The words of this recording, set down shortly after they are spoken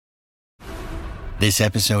This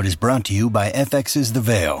episode is brought to you by FX's The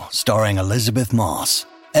Veil, starring Elizabeth Moss.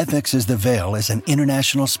 FX's The Veil is an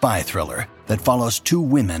international spy thriller that follows two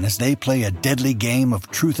women as they play a deadly game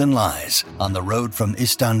of truth and lies on the road from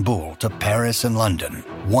Istanbul to Paris and London.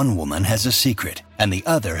 One woman has a secret, and the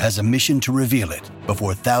other has a mission to reveal it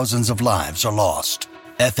before thousands of lives are lost.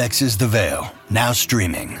 FX's The Veil, now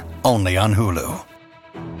streaming, only on Hulu.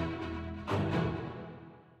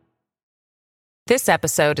 This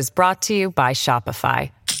episode is brought to you by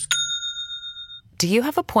Shopify. Do you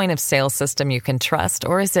have a point of sale system you can trust,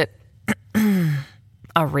 or is it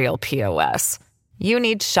a real POS? You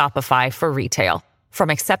need Shopify for retail. From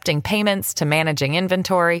accepting payments to managing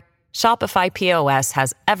inventory, Shopify POS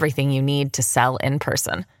has everything you need to sell in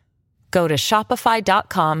person. Go to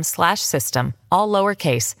shopify.com/system, all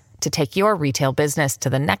lowercase, to take your retail business to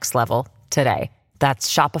the next level today.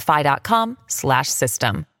 That's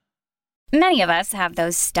shopify.com/system. Many of us have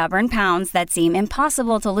those stubborn pounds that seem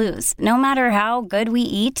impossible to lose, no matter how good we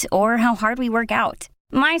eat or how hard we work out.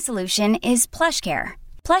 My solution is PlushCare.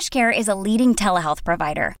 PlushCare is a leading telehealth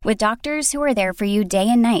provider with doctors who are there for you day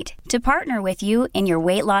and night to partner with you in your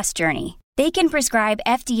weight loss journey. They can prescribe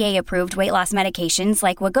FDA-approved weight loss medications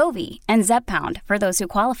like Wegovy and Zepbound for those who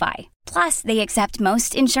qualify. Plus, they accept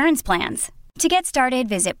most insurance plans. To get started,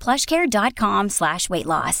 visit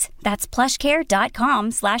plushcare.com/weightloss. That's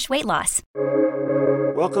plushcare.com/weightloss.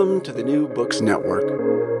 Welcome to the New Books Network.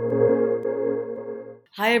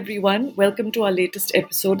 Hi everyone, welcome to our latest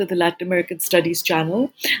episode of the Latin American Studies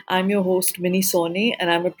channel. I'm your host Minnie Sawhney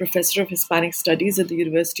and I'm a professor of Hispanic Studies at the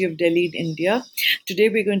University of Delhi in India. Today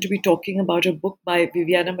we're going to be talking about a book by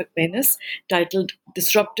Viviana McManus titled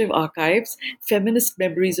Disruptive Archives, Feminist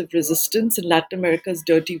Memories of Resistance in Latin America's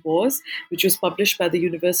Dirty Wars, which was published by the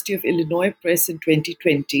University of Illinois Press in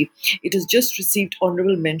 2020. It has just received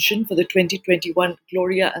honorable mention for the 2021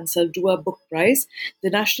 Gloria Anzaldúa Book Prize. The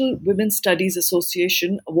National Women's Studies Association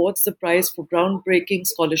awards the prize for groundbreaking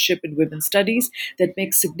scholarship in women's studies that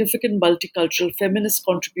makes significant multicultural feminist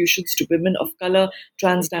contributions to women of color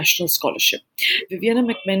transnational scholarship. Viviana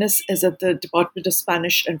McManus is at the Department of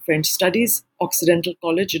Spanish and French Studies, Occidental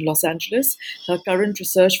College in Los Angeles. Her current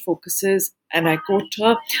research focuses, and I quote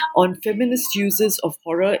her, on feminist uses of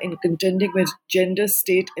horror in contending with gender,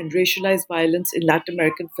 state, and racialized violence in Latin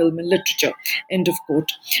American film and literature. End of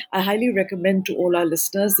quote. I highly recommend to all our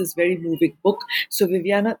listeners this very moving book. So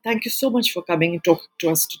Viviana, thank you so much for coming and talking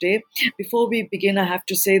to us today. Before we begin, I have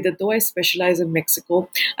to say that though I specialize in Mexico,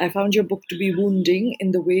 I found your book to be wounding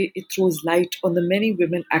in the way it throws light on the many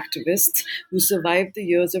women activists who survived the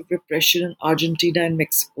years of repression in Argentina and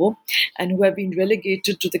Mexico and who have been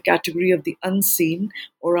relegated to the category of the unseen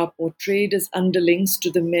or are portrayed as underlings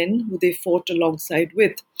to the men who they fought alongside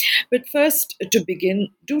with. But first, to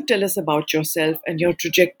begin, do tell us about yourself and your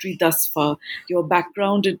trajectory thus far, your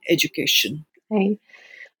background and education. Hey,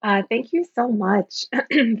 thank you so much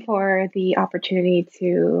for the opportunity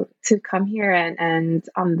to come here and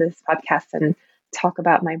on this podcast and talk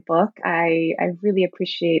about my book. I really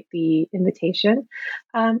appreciate the invitation.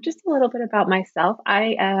 Just a little bit about myself.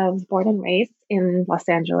 I was born and raised in Los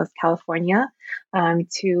Angeles, California,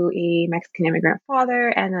 to a Mexican immigrant father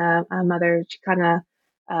and a mother Chicana,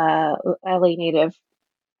 LA native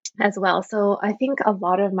as well. So I think a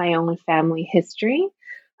lot of my own family history,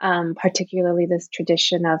 particularly this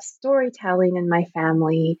tradition of storytelling in my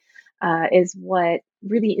family, is what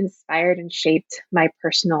really inspired and shaped my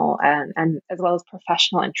personal and as well as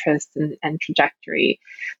professional interests and trajectory.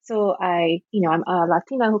 So I'm a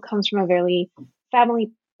Latina who comes from a very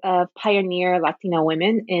family of pioneer Latino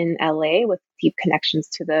women in LA with deep connections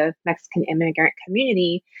to the Mexican immigrant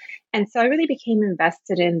community. And so I really became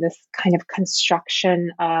invested in this kind of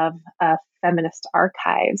construction of feminist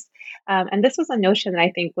archives. And this was a notion that I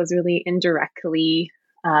think was really indirectly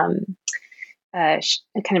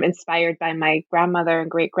kind of inspired by my grandmother and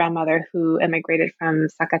great-grandmother who immigrated from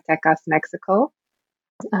Zacatecas, Mexico,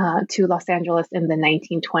 to Los Angeles in the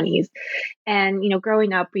 1920s. And,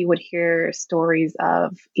 growing up, we would hear stories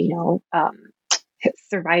of,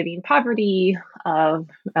 surviving poverty, of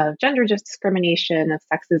gender discrimination, of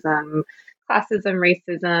sexism, classism,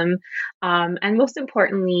 racism, and most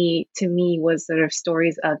importantly to me was sort of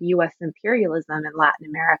stories of U.S. imperialism in Latin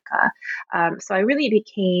America. So I really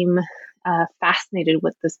became fascinated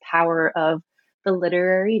with this power of the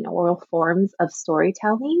literary and oral forms of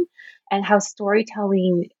storytelling and how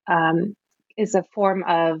storytelling is a form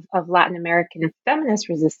of Latin American feminist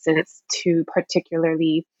resistance to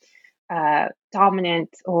particularly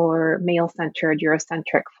dominant or male-centered,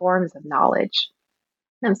 Eurocentric forms of knowledge.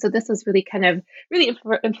 So this was really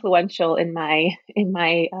influential in my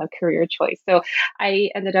career choice. So I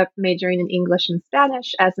ended up majoring in English and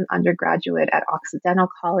Spanish as an undergraduate at Occidental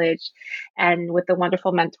College, and with the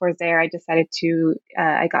wonderful mentors there, I decided to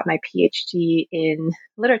I got my PhD in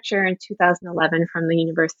literature in 2011 from the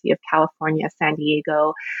University of California, San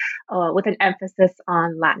Diego, with an emphasis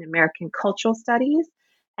on Latin American cultural studies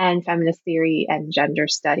and feminist theory and gender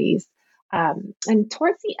studies. And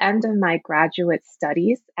towards the end of my graduate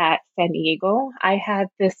studies at San Diego, I had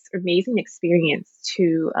this amazing experience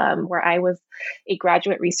where I was a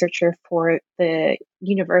graduate researcher for the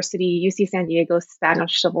University UC San Diego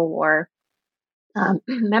Spanish Civil War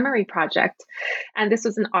memory project. And this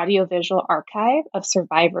was an audiovisual archive of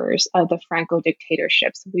survivors of the Franco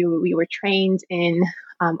dictatorships. We were trained in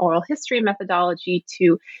oral history methodology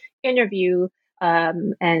to interview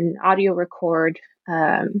and audio record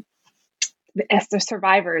as the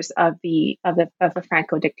survivors of the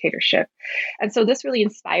Franco dictatorship. And so this really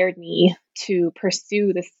inspired me to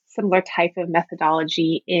pursue this similar type of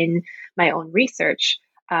methodology in my own research,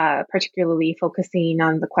 particularly focusing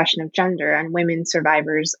on the question of gender and women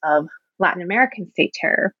survivors of Latin American state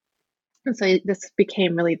terror. And so this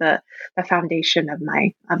became really the foundation of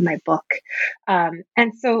my book.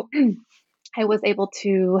 And so I was able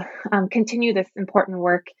to continue this important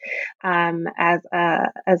work as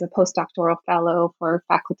a postdoctoral fellow for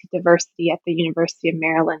faculty diversity at the University of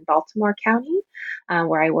Maryland, Baltimore County,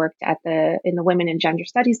 where I worked in the Women and Gender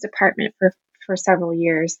Studies department for several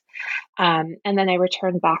years, and then I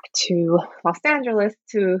returned back to Los Angeles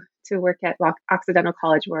to work at Occidental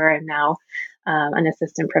College, where I'm now an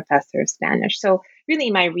assistant professor of Spanish. So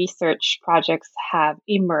really, my research projects have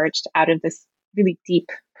emerged out of this really deep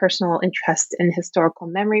personal interest in historical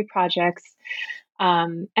memory projects,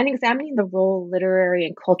 and examining the role literary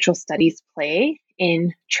and cultural studies play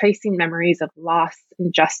in tracing memories of loss,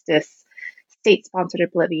 injustice, state-sponsored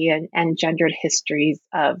oblivion, and gendered histories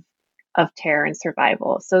of terror and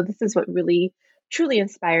survival. So this is what really, truly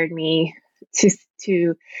inspired me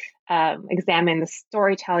to examine the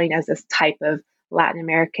storytelling as this type of Latin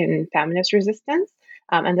American feminist resistance,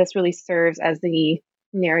 and this really serves as the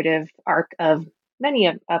narrative arc of many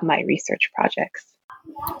of my research projects.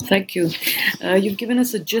 Thank you. You've given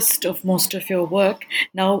us a gist of most of your work.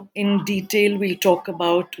 Now, in detail,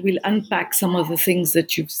 we'll unpack some of the things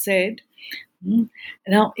that you've said.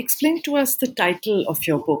 Now, explain to us the title of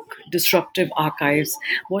your book, Disruptive Archives.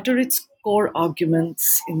 What are its core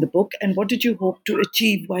arguments in the book, and what did you hope to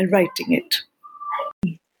achieve while writing it?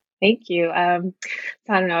 Thank you. So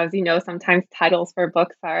I don't know, as you know, sometimes titles for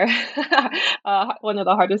books are one of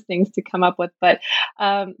the hardest things to come up with. But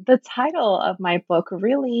the title of my book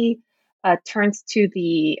really turns to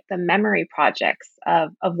the memory projects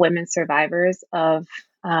of women survivors of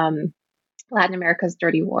Latin America's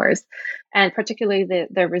dirty wars, and particularly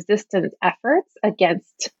the resistance efforts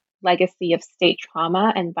against legacy of state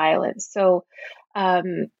trauma and violence. So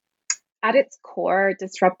at its core,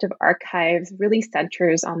 Disruptive Archives really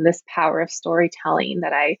centers on this power of storytelling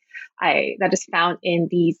that is found in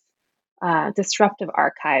these disruptive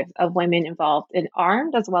archives of women involved in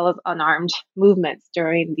armed as well as unarmed movements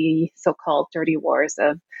during the so-called dirty wars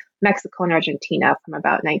of Mexico and Argentina from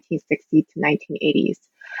about 1960 to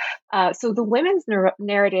 1980s. So the women's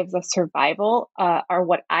narratives of survival are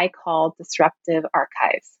what I call disruptive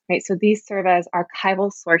archives, right? So these serve as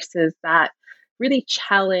archival sources that really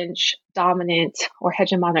challenge dominant or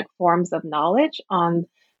hegemonic forms of knowledge on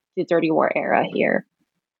the dirty war era here.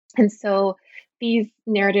 And so these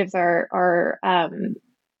narratives are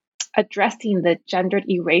addressing the gendered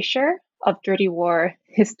erasure of dirty war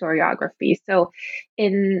historiography. So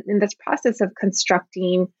in this process of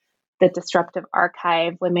constructing the disruptive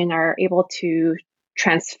archive, women are able to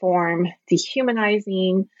transform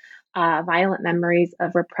dehumanizing, violent memories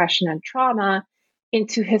of repression and trauma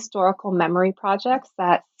into historical memory projects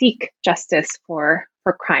that seek justice for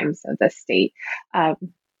crimes of the state.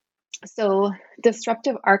 So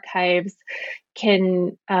disruptive archives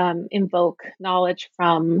can invoke knowledge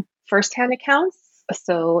from firsthand accounts.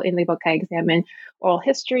 So in the book, I examine oral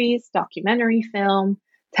histories, documentary film,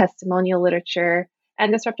 testimonial literature,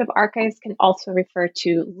 and disruptive archives can also refer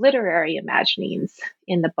to literary imaginings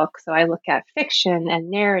in the book. So I look at fiction and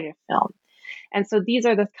narrative film. And so these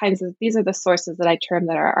are the sources that I term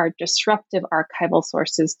that are disruptive archival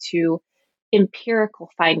sources to empirical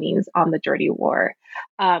findings on the dirty war.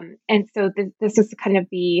 And so this is kind of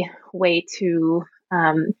the way to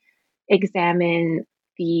examine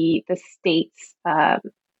the state's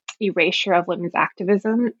erasure of women's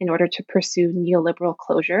activism in order to pursue neoliberal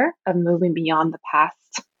closure of moving beyond the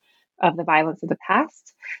past of the violence of the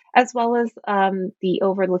past, as well as the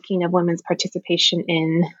overlooking of women's participation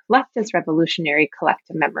in leftist revolutionary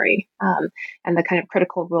collective memory, and the kind of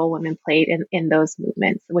critical role women played in those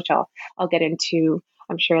movements, which I'll get into,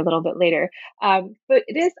 I'm sure, a little bit later. But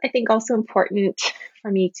it is, I think, also important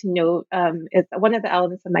for me to note, one of the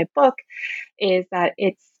elements of my book is that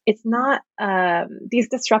it's not, these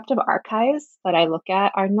disruptive archives that I look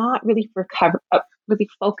at are not really really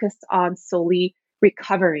focused on solely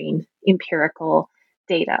recovering empirical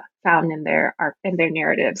data found in their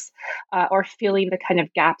narratives, or filling the kind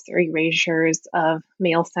of gaps or erasures of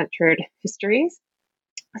male-centered histories.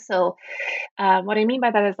 So what I mean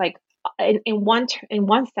by that is, like, in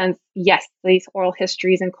one sense, yes, these oral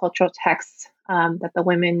histories and cultural texts that the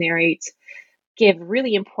women narrate give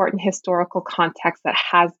really important historical context that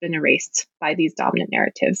has been erased by these dominant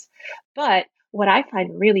narratives. But what I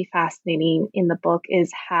find really fascinating in the book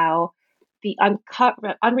is how the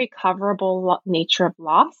unrecoverable nature of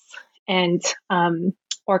loss and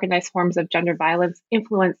organized forms of gender violence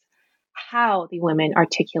influence how the women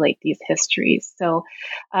articulate these histories. So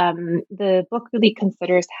the book really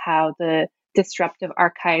considers how the disruptive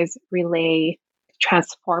archives relay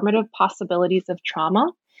transformative possibilities of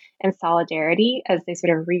trauma and solidarity as they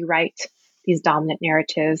sort of rewrite these dominant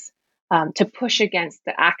narratives to push against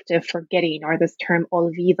the active forgetting, or this term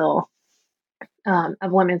olvido,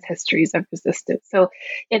 of women's histories of resistance. So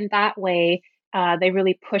in that way, they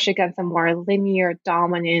really push against a more linear,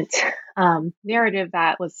 dominant narrative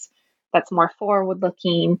that's more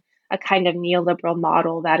forward-looking, a kind of neoliberal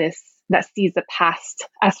model that sees the past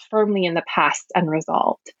as firmly in the past and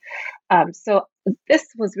resolved. So this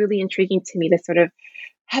was really intriguing to me, this sort of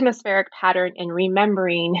hemispheric pattern in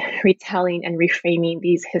remembering, retelling, and reframing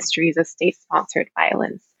these histories of state-sponsored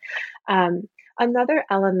violence. Another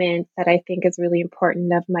element that I think is really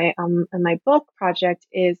important of my book project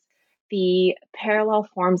is the parallel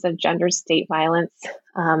forms of gendered state violence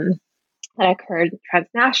that occurred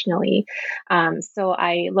transnationally. So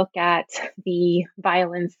I look at the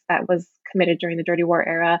violence that was committed during the Dirty War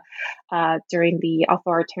era, during the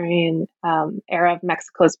authoritarian era of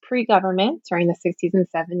Mexico's pre-government during the 60s and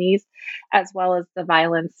 70s, as well as the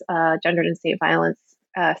violence, gendered and state violence,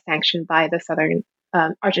 sanctioned by the southern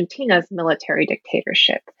Argentina's military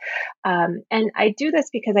dictatorship. And I do this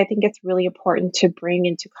because I think it's really important to bring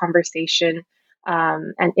into conversation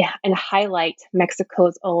and highlight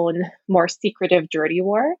Mexico's own more secretive dirty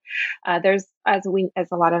war. There's, as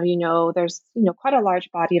a lot of you know, there's quite a large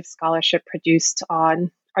body of scholarship produced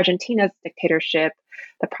on Argentina's dictatorship,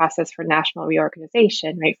 the process for national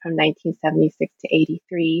reorganization, right, from 1976 to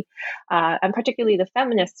 83, and particularly the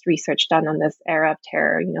feminist research done on this era of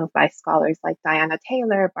terror, by scholars like Diana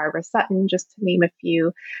Taylor, Barbara Sutton, just to name a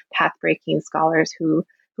few path-breaking scholars who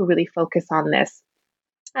really focus on this.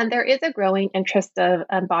 And there is a growing interest of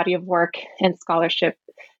a body of work and scholarship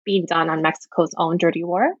being done on Mexico's own dirty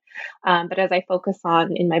war. But as I focus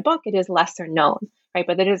on in my book, it is lesser known, right?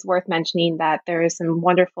 But it is worth mentioning that there is some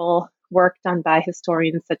wonderful work done by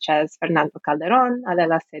historians such as Fernando Calderón,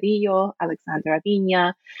 Adela Cedillo, Alexandra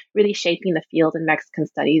Viña, really shaping the field in Mexican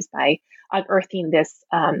studies by unearthing this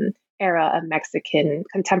era of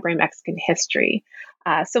contemporary Mexican history.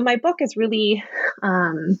 So my book is really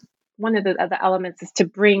one of the elements is to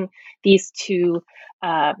bring these two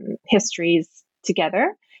histories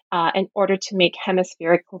together in order to make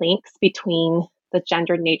hemispheric links between the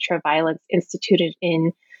gendered nature of violence instituted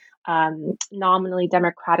in nominally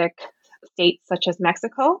democratic states such as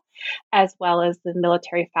Mexico, as well as the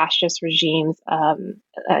military fascist regimes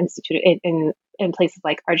instituted in places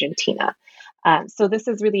like Argentina. So this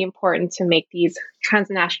is really important to make these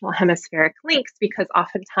transnational hemispheric links, because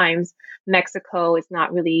oftentimes Mexico is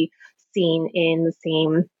not really seen in the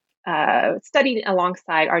same, studied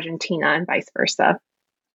alongside Argentina and vice versa.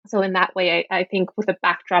 So in that way, I think with the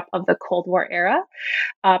backdrop of the Cold War era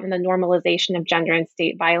and the normalization of gender and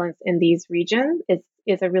state violence in these regions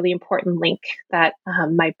is a really important link that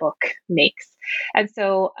my book makes. And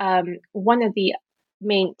so one of the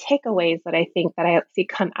main takeaways that I think that I see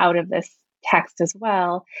come out of this text as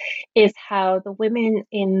well is how the women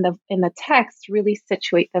in the text really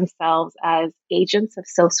situate themselves as agents of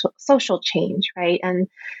social change, right?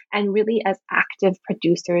 And really as active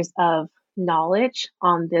producers of knowledge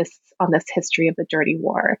on this history of the dirty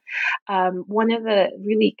war. One of the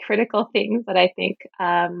really critical things that I think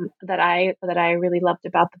that I really loved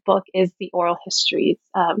about the book is the oral histories,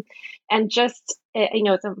 and just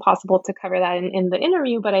it's impossible to cover that in the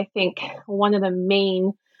interview, but I think one of the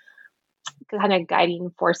main kind of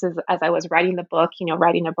guiding forces as I was writing the book,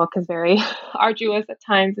 writing a book is very arduous at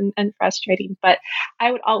times and frustrating, but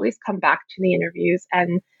I would always come back to the interviews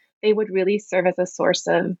and they would really serve as a source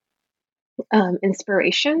of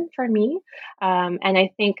inspiration for me. And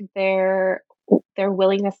I think their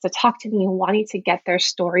willingness to talk to me and wanting to get their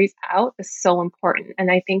stories out is so important. And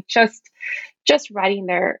I think just writing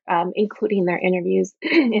including their interviews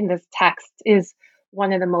in this text is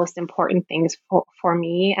one of the most important things for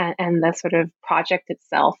me and the sort of project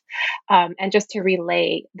itself. And just to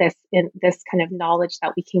relay this kind of knowledge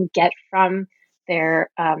that we can get from their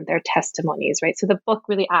testimonies, right? So the book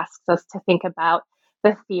really asks us to think about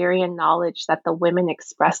the theory and knowledge that the women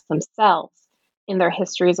express themselves in their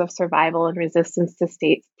histories of survival and resistance to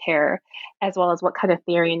state terror, as well as what kind of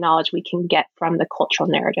theory and knowledge we can get from the cultural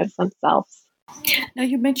narratives themselves. Now,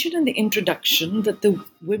 you mentioned in the introduction that the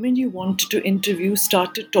women you wanted to interview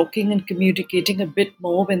started talking and communicating a bit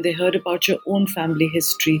more when they heard about your own family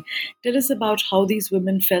history. Tell us about how these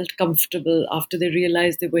women felt comfortable after they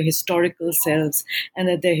realized they were historical selves and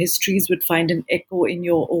that their histories would find an echo in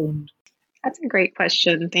your own. That's a great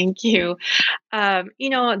question. Thank you.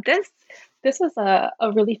 This was a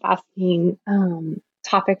really fascinating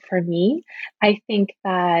topic for me. I think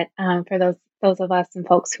that for those of us and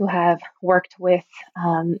folks who have worked with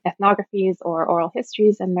ethnographies or oral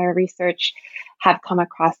histories in their research have come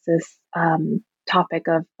across this topic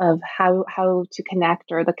of how to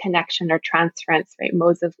connect, or the connection or transference, right?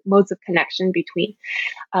 Modes of connection between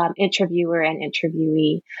interviewer and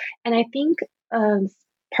interviewee. And I think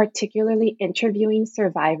particularly interviewing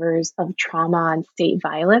survivors of trauma and state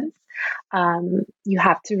violence, you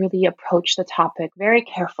have to really approach the topic very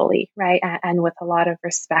carefully, right? And with a lot of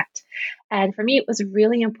respect. And for me, it was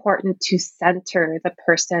really important to center the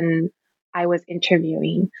person I was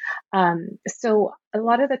interviewing. So a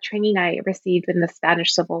lot of the training I received in the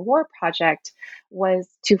Spanish Civil War project was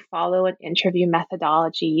to follow an interview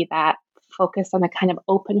methodology that focused on a kind of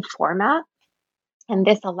open format. And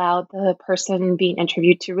this allowed the person being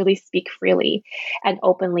interviewed to really speak freely and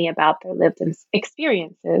openly about their lived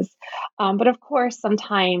experiences. But of course,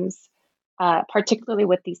 sometimes, particularly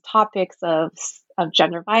with these topics of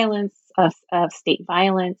gender violence, of state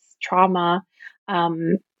violence, trauma,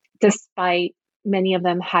 despite many of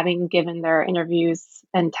them having given their interviews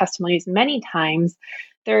and testimonies many times,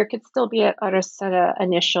 there could still be a sort of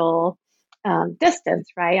initial distance,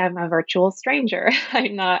 right? I'm a virtual stranger.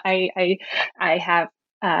 I'm not. I have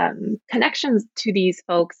connections to these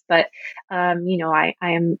folks, but I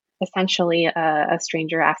am essentially a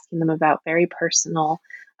stranger asking them about very personal,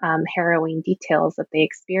 harrowing details that they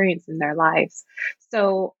experience in their lives.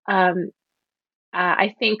 So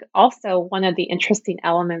I think also one of the interesting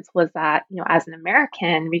elements was that, as an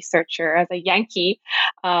American researcher, as a Yankee,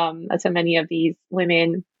 to many of these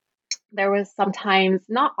women, there was sometimes,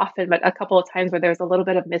 not often, but a couple of times where there was a little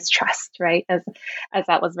bit of mistrust, right? As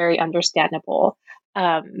that was very understandable.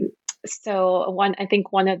 So I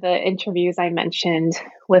think one of the interviews I mentioned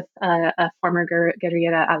with a former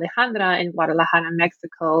guerrilla, Alejandra, in Guadalajara,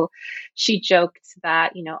 Mexico, she joked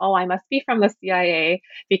that, I must be from the CIA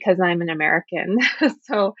because I'm an American.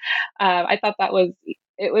 So I thought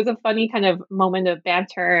it was a funny kind of moment of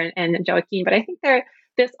banter and joking, but I think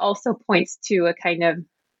this also points to a kind of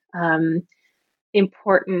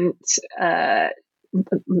important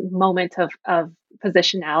moment of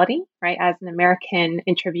positionality, right? As an American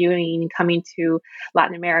coming to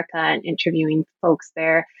Latin America and interviewing folks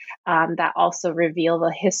there, that also reveal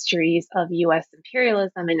the histories of U.S.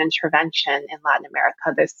 imperialism and intervention in Latin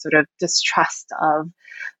America. This sort of distrust of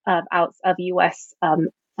U.S.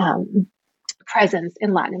 presence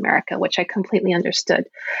in Latin America, which I completely understood.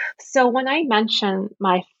 So when I mentioned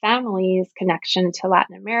my family's connection to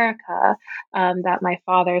Latin America, that my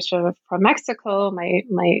father's from Mexico, my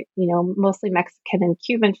mostly Mexican and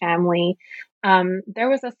Cuban family, there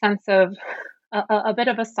was a sense of a bit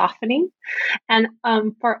of a softening. And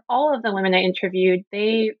for all of the women I interviewed,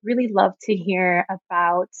 they really loved to hear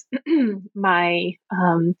about my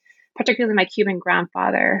particularly my Cuban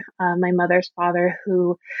grandfather, my mother's father,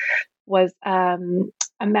 who was a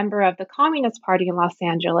member of the Communist Party in Los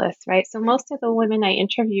Angeles, right? So most of the women I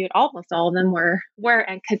interviewed, almost all of them were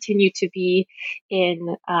and continue to be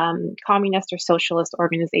in communist or socialist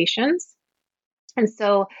organizations. And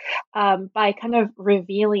so by kind of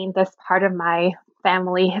revealing this part of my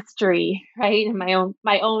family history, right, and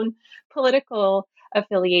my own political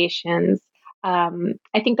affiliations,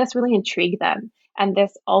 I think that's really intrigued them. And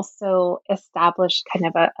this also established kind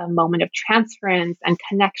of a moment of transference and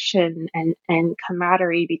connection and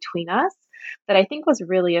camaraderie between us. that I think was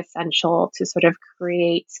really essential to sort of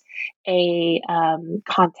create a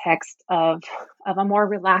context of a more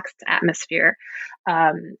relaxed atmosphere,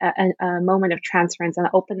 a moment of transference, and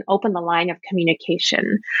open the line of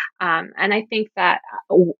communication. And I think that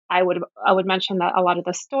I would mention that a lot of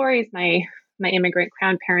the stories my immigrant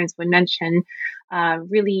grandparents would mention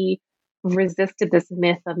really resisted this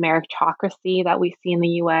myth of meritocracy that we see in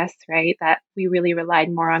the US, right? That we really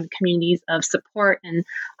relied more on communities of support and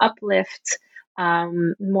uplift,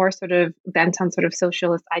 more sort of bent on sort of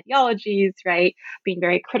socialist ideologies, right? Being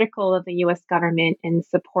very critical of the US government and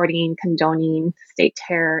supporting, condoning state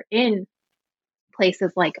terror in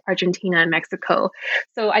places like Argentina and Mexico.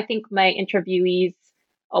 So I think my interviewees,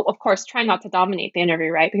 of course, try not to dominate the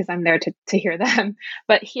interview, right? Because I'm there to hear them.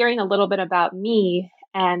 But hearing a little bit about me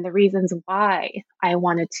and the reasons why I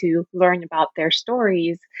wanted to learn about their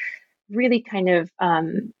stories really kind of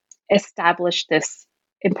established this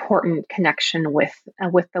important connection with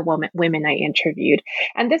the women I interviewed.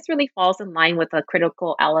 And this really falls in line with a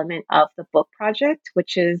critical element of the book project,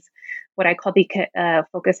 which is what I call the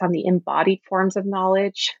focus on the embodied forms of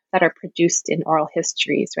knowledge that are produced in oral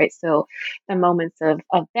histories, right? So the moments of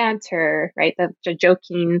banter, right? The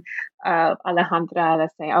joking of Alejandra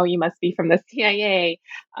that's saying, oh, you must be from the CIA.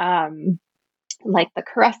 Like the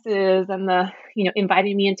caresses and the,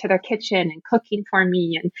 inviting me into their kitchen and cooking for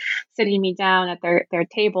me and sitting me down at their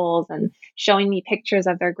tables and showing me pictures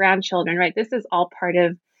of their grandchildren, right? This is all part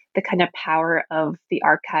of the kind of power of the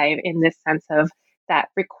archive in this sense of that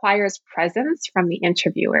requires presence from the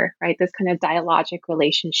interviewer, right? This kind of dialogic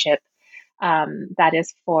relationship that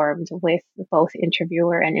is formed with both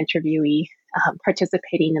interviewer and interviewee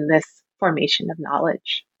participating in this formation of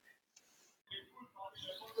knowledge.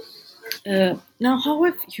 Now, how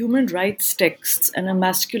have human rights texts and a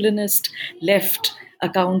masculinist left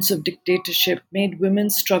accounts of dictatorship made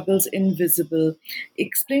women's struggles invisible?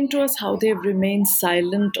 Explain to us how they have remained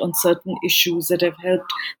silent on certain issues that have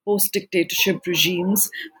helped post-dictatorship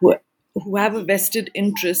regimes who have a vested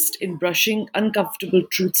interest in brushing uncomfortable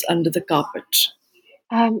truths under the carpet.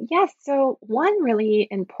 Yes, so one really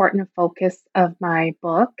important focus of my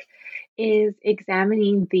book is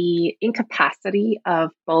examining the incapacity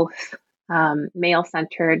of both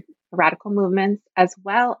male-centered radical movements as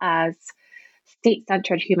well as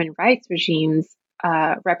state-centered human rights regimes'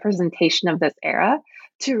 representation of this era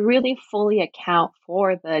to really fully account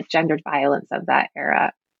for the gendered violence of that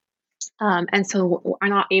era. And so are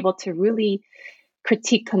not able to really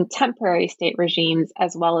critique contemporary state regimes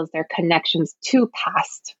as well as their connections to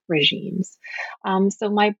past regimes. So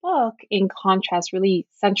my book, in contrast, really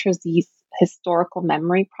centers these historical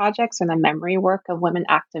memory projects and the memory work of women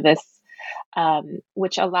activists,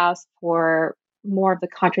 which allows for more of the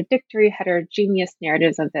contradictory, heterogeneous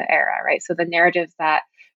narratives of the era, right? So the narratives that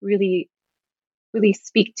really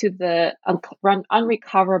speak to the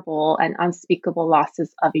unrecoverable and unspeakable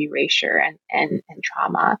losses of erasure and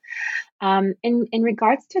trauma. In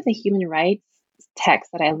regards to the human rights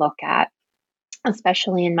text that I look at,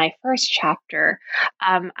 especially in my first chapter,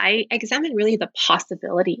 I examine really the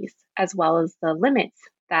possibilities as well as the limits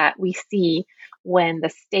that we see when the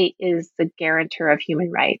state is the guarantor of human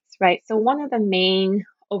rights, right? So one of the main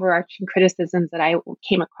overarching criticisms that I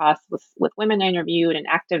came across with women I interviewed and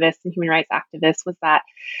activists and human rights activists was that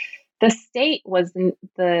the state was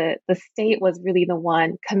really the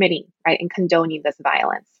one committing, right, and condoning this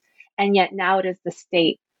violence. And yet now it is the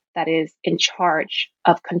state that is in charge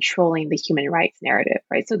of controlling the human rights narrative,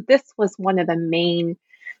 right? So this was one of the main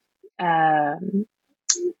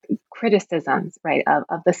criticisms, right,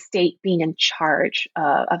 of the state being in charge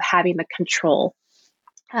of having the control.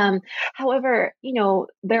 However,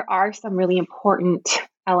 there are some really important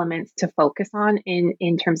elements to focus on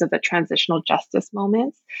in terms of the transitional justice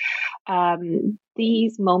moments.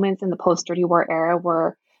 These moments in the post-Dirty War era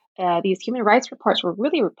were these human rights reports were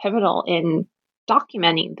really pivotal in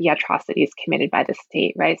documenting the atrocities committed by the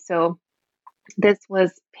state, right? So this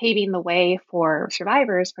was paving the way for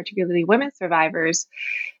survivors, particularly women survivors,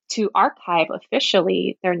 to archive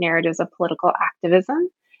officially their narratives of political activism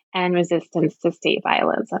and resistance to state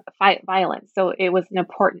violence. So it was an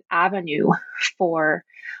important avenue for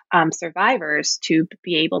survivors to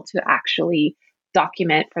be able to actually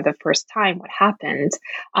document for the first time what happened.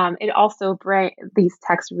 It also these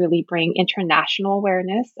texts really bring international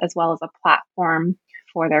awareness as well as a platform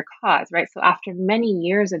for their cause, right? So after many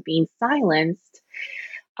years of being silenced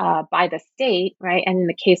by the state, right, and in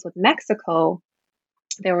the case with Mexico,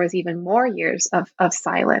 there was even more years of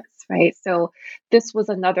silence, right? So this was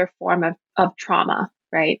another form of trauma,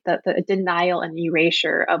 right? The denial and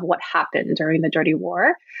erasure of what happened during the Dirty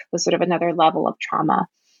War was sort of another level of trauma.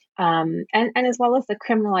 and as well as the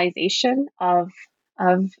criminalization of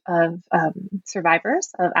survivors,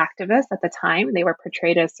 of activists at the time. They were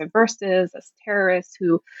portrayed as subversives, as terrorists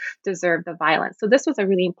who deserved the violence. So this was a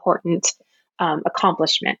really important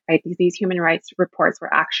accomplishment, right? These human rights reports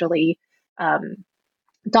were actually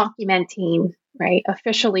documenting, right,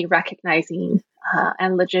 officially recognizing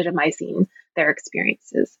and legitimizing their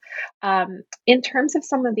experiences. In terms of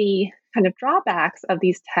some of the kind of drawbacks of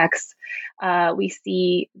these texts, we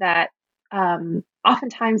see that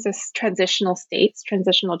oftentimes as transitional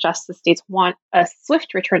justice states want a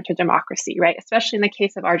swift return to democracy, right? Especially in the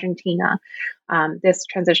case of Argentina. This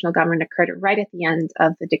transitional government occurred right at the end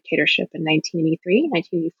of the dictatorship in 1983,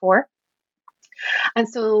 1984. And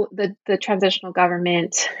so the transitional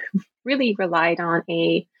government really relied on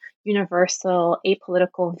a universal,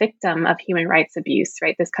 apolitical victim of human rights abuse,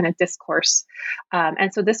 right? This kind of discourse.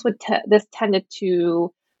 And so this tended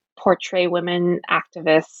to portray women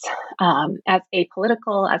activists as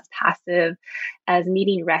apolitical, as passive, as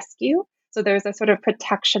needing rescue. So there's a sort of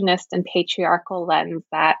protectionist and patriarchal lens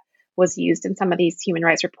that was used in some of these human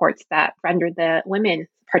rights reports that rendered the women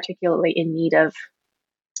particularly in need of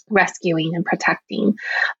rescuing and protecting.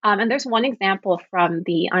 And there's one example from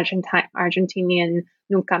the Argentinian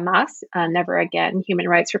Nunca Más, Never Again human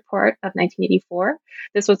rights report of 1984.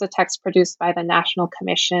 This was a text produced by the National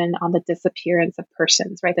Commission on the Disappearance of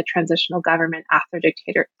Persons, right, the transitional government after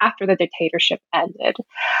the dictatorship ended.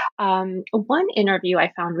 One interview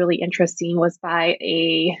I found really interesting was by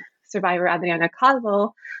a survivor, Adriana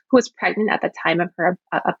Calvo, who was pregnant at the time of her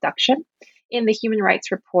abduction. In the human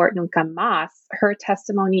rights report, Nunca Más, her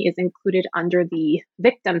testimony is included under the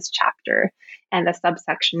victims chapter and the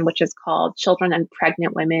subsection, which is called Children and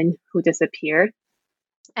Pregnant Women Who Disappeared.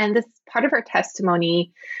 And this part of her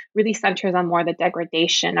testimony really centers on more the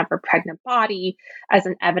degradation of her pregnant body as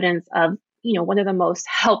an evidence of, one of the most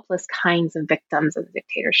helpless kinds of victims of the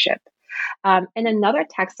dictatorship. And another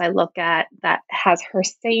text I look at that has her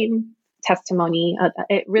same testimony,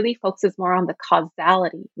 it really focuses more on the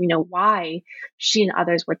causality, why she and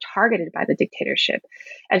others were targeted by the dictatorship.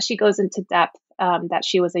 And she goes into depth that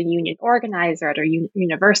she was a union organizer at her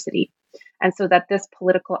university. And so that this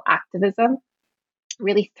political activism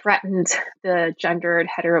really threatened the gendered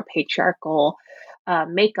heteropatriarchal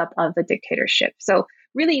makeup of the dictatorship. So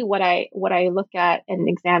really what I look at and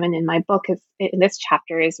examine in my book is in this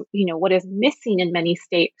chapter is, what is missing in many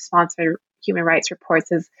state-sponsored human rights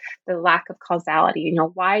reports is the lack of causality,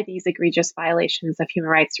 why these egregious violations of human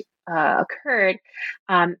rights occurred,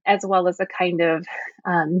 as well as a kind of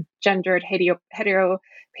gendered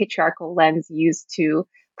heteropatriarchal lens used to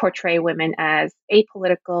portray women as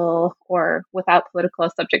apolitical or without political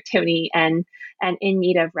subjectivity and in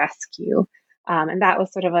need of rescue. And that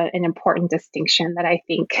was sort of an important distinction that I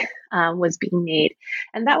think was being made.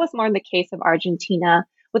 And that was more in the case of Argentina.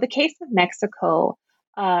 With the case of Mexico,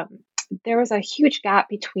 there was a huge gap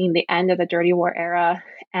between the end of the Dirty War era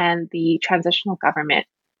and the transitional government.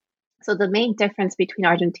 So the main difference between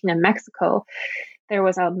Argentina and Mexico, there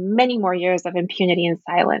was many more years of impunity and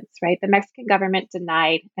silence, right? The Mexican government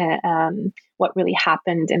denied what really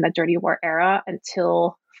happened in the Dirty War era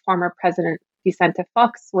until former President Vicente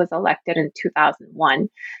Fox was elected in 2001.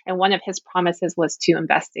 And one of his promises was to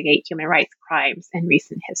investigate human rights crimes in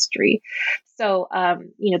recent history. So,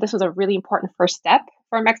 this was a really important first step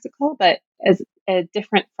for Mexico, but as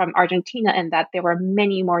different from Argentina in that there were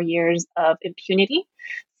many more years of impunity,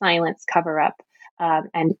 silence, cover-up,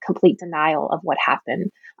 and complete denial of what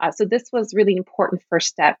happened. So this was really important first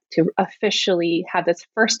step to officially have this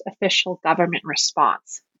first official government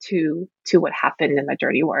response to what happened in the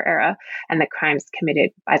Dirty War era and the crimes committed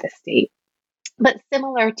by the state. But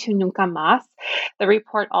similar to Nunca Más, the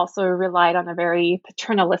report also relied on a very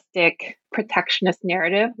paternalistic, protectionist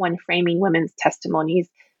narrative when framing women's testimonies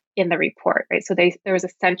in the report, right? So there was a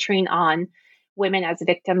centering on women as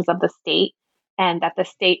victims of the state, and that the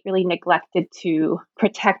state really neglected to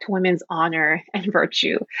protect women's honor and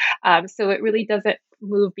virtue. So it really doesn't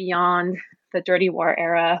move beyond the Dirty War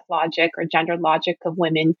era logic or gendered logic of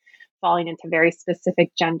women falling into very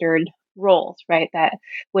specific gendered roles, right? That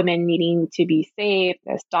women needing to be saved,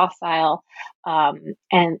 as docile,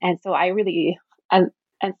 and so I really and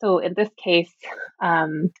so in this case,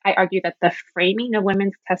 I argue that the framing of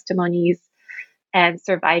women's testimonies and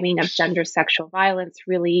surviving of gender sexual violence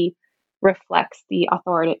really reflects the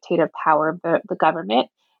authoritative power of the government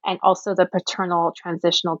and also the paternal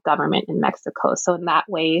transitional government in Mexico. So in that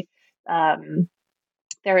way,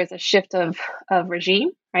 there is a shift of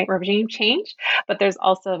regime, right? Regime change, but there's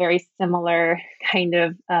also a very similar kind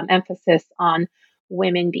of emphasis on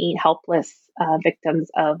women being helpless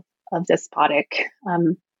victims of despotic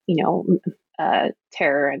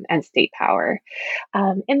terror and state power.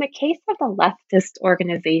 In the case of the leftist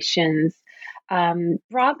organizations,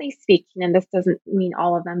 broadly speaking, and this doesn't mean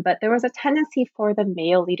all of them, but there was a tendency for the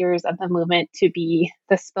male leaders of the movement to be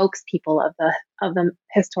the spokespeople of the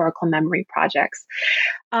historical memory projects.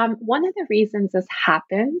 One of the reasons this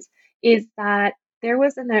happened is that there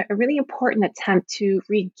was a really important attempt to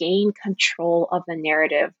regain control of the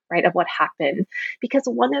narrative, right, of what happened. Because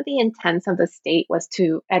one of the intents of the state was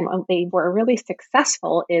to, and they were really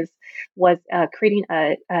successful, was creating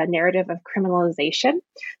a narrative of criminalization.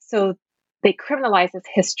 So they criminalized this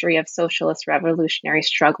history of socialist revolutionary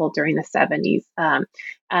struggle during the 70s.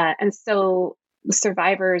 And so the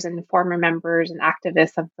survivors and former members and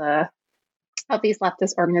activists of these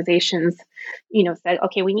leftist organizations, said,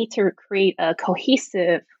 okay, we need to create a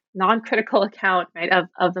cohesive, non-critical account, right,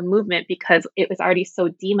 of the movement because it was already so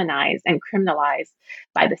demonized and criminalized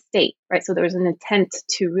by the state, right? So there was an intent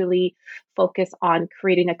to really focus on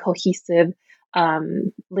creating a cohesive,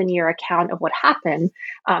 linear account of what happened,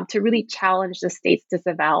 to really challenge the state's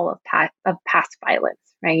disavowal of past violence,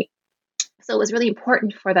 right? So it was really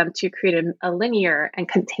important for them to create a linear and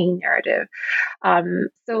contained narrative.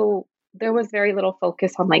 So there was very little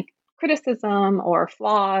focus on criticism or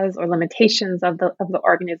flaws or limitations of the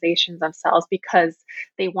organizations themselves because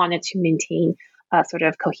they wanted to maintain a sort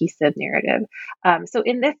of cohesive narrative. So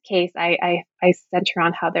in this case, I center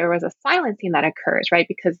on how there was a silencing that occurs, right?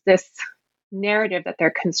 Because this narrative that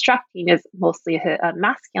they're constructing is mostly a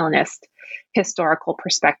masculinist historical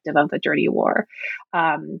perspective of the dirty war.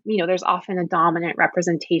 There's often a dominant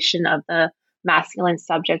representation of the masculine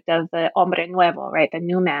subject of the hombre nuevo, right, the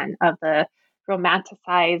new man, of the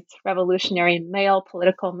romanticized revolutionary male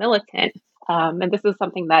political militant. And this is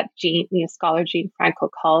something that scholar Jean Franco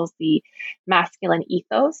calls the masculine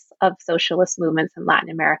ethos of socialist movements in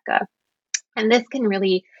Latin America. And this can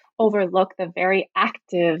really overlook the very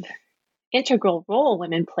active, integral role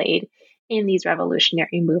women played in these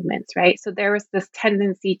revolutionary movements, right? So there was this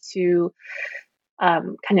tendency to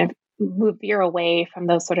kind of veer away from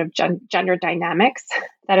those sort of gender dynamics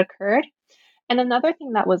that occurred. And another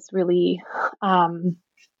thing that was really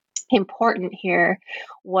important here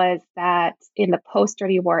was that in the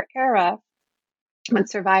post-Dirty War era, when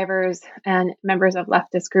survivors and members of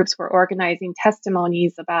leftist groups were organizing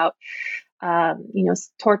testimonies about,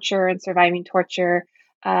 torture and surviving torture,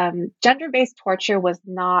 gender-based torture was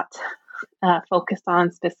not focused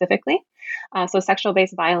on specifically. So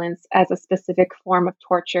sexual-based violence as a specific form of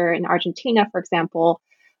torture in Argentina, for example,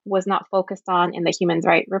 was not focused on in the Human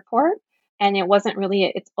Rights Report. And it wasn't really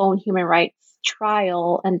its own human rights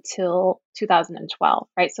trial until 2012,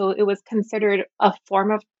 right? So it was considered a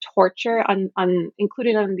form of torture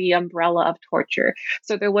included under the umbrella of torture.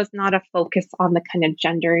 So there was not a focus on the kind of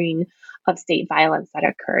gendering of state violence that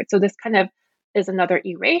occurred. So this kind of is another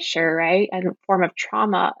erasure, right, and a form of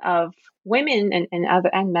trauma of women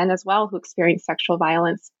and men as well who experienced sexual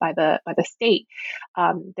violence by the state.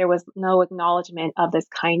 There was no acknowledgement of this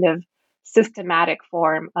kind of systematic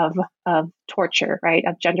form of torture, right,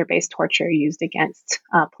 of gender-based torture used against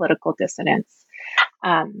political dissidents.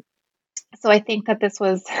 So I think that this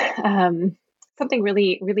was something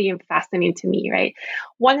really, really fascinating to me, right?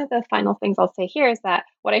 One of the final things I'll say here is that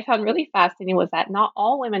what I found really fascinating was that not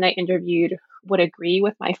all women I interviewed would agree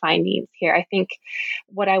with my findings here. I think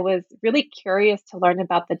what I was really curious to learn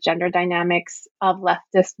about the gender dynamics of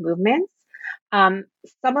leftist movements. Some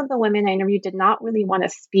of the women I interviewed did not really want to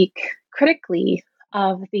speak critically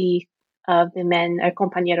of the men or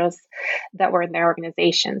compañeros that were in their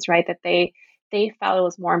organizations, right? That they felt it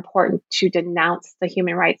was more important to denounce the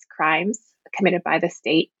human rights crimes committed by the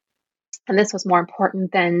state. And this was more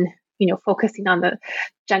important than, focusing on the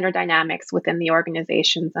gender dynamics within the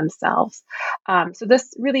organizations themselves. So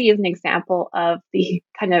this really is an example of the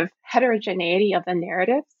kind of heterogeneity of the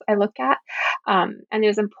narratives I look at. And it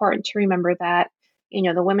is important to remember that,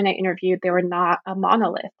 the women I interviewed, they were not a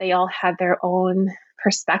monolith. They all had their own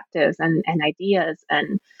perspectives and ideas.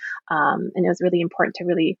 And it was really important to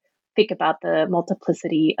really think about the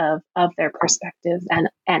multiplicity of their perspectives and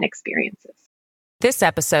experiences. This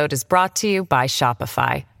episode is brought to you by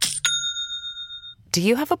Shopify. Do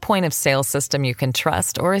you have a point of sale system you can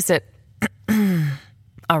trust, or is it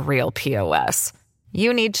a real POS?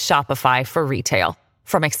 You need Shopify for retail.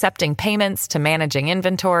 From accepting payments to managing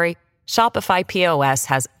inventory, Shopify POS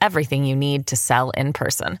has everything you need to sell in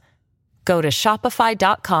person. Go to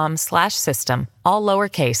shopify.com/system, all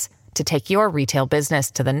lowercase, to take your retail business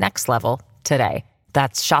to the next level today.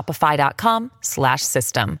 That's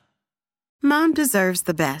shopify.com/system. Mom deserves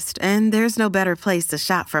the best, and there's no better place to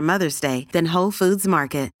shop for Mother's Day than Whole Foods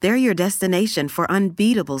Market. They're your destination for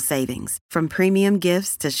unbeatable savings, from premium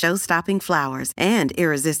gifts to show-stopping flowers and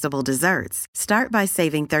irresistible desserts. Start by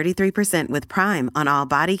saving 33% with Prime on all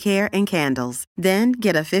body care and candles. Then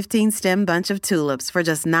get a 15-stem bunch of tulips for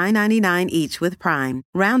just $9.99 each with Prime.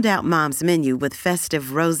 Round out Mom's menu with festive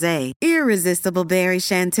rosé, irresistible berry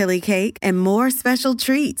chantilly cake, and more special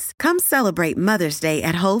treats. Come celebrate Mother's Day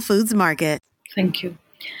at Whole Foods Market. Thank you.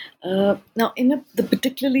 Now, in the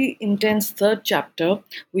particularly intense third chapter,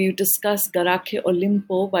 where you discuss Garaje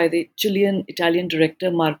Olimpo by the Chilean-Italian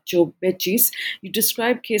director Marco Beccis, you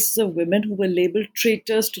describe cases of women who were labeled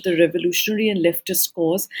traitors to the revolutionary and leftist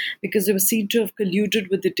cause because they were seen to have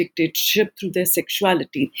colluded with the dictatorship through their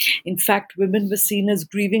sexuality. In fact, women were seen as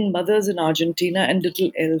grieving mothers in Argentina and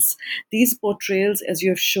little else. These portrayals, as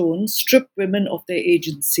you have shown, strip women of their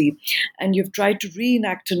agency, and you've tried to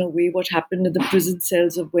reenact in a way what happened in the prison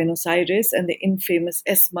cells of Buenos Aires and the infamous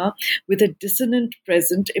ESMA, with a dissonant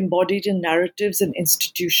present embodied in narratives and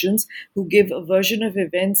institutions who give a version of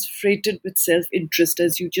events freighted with self-interest,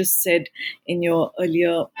 as you just said in your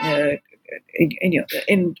earlier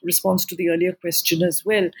in response to the earlier question as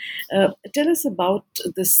well. Tell us about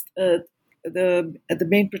this, the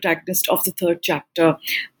main protagonist of the third chapter,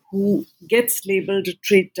 who gets labeled a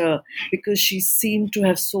traitor because she seemed to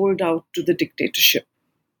have sold out to the dictatorship.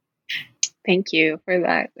 Thank you for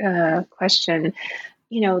that question.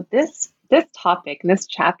 This topic, this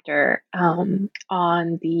chapter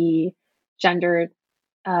on the gender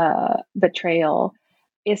betrayal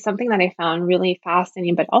is something that I found really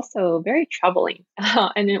fascinating, but also very troubling.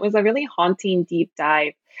 And it was a really haunting deep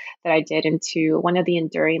dive that I did into one of the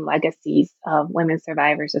enduring legacies of women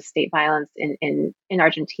survivors of state violence in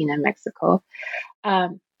Argentina and Mexico.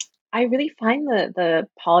 I really find the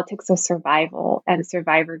politics of survival and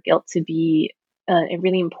survivor guilt to be a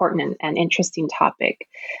really important and interesting topic.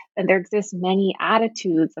 And there exist many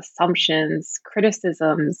attitudes, assumptions,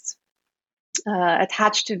 criticisms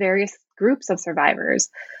attached to various groups of survivors,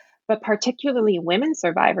 but particularly women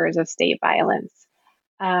survivors of state violence.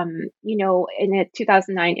 In a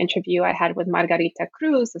 2009 interview I had with Margarita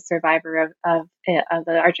Cruz, a survivor of the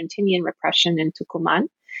Argentinian repression in Tucumán,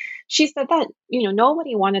 she said that,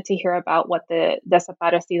 nobody wanted to hear about what the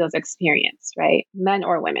desaparecidos experienced, right? Men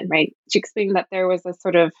or women, right? She explained that there was a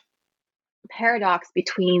sort of paradox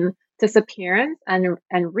between disappearance and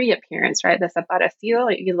reappearance, right? Desaparecido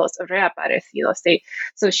y los reaparecidos.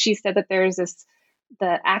 So she said that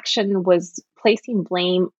the action was placing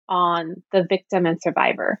blame on the victim and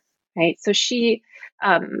survivor, right? So she,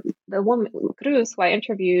 the woman, Cruz, who I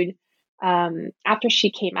interviewed, after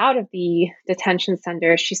she came out of the detention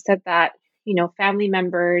center, she said that, family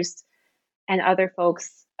members and other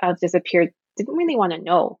folks disappeared didn't really want to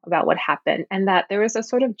know about what happened. And that there was a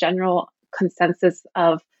sort of general consensus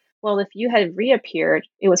of, well, if you had reappeared,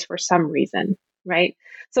 it was for some reason, right?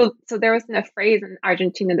 So there was a phrase in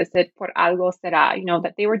Argentina that said, por algo será,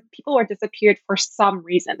 that people were disappeared for some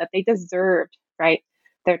reason, that they deserved, right,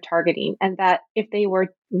 their targeting. And that if they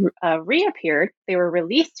were reappeared, they were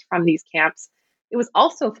released from these camps, it was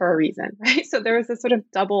also for a reason, right? So there was a sort of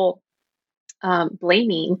double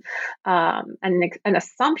blaming and an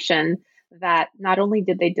assumption that not only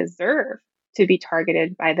did they deserve to be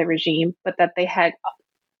targeted by the regime, but that they had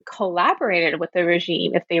collaborated with the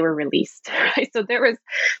regime if they were released, right? So there was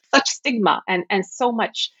such stigma and so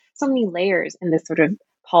many layers in this sort of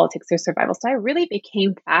politics of survival. So I really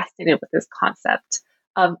became fascinated with this concept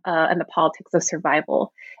of and the politics of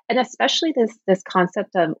survival, and especially this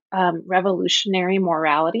concept of revolutionary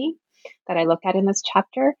morality that I look at in this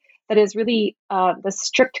chapter. That is really the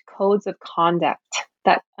strict codes of conduct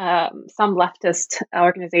that some leftist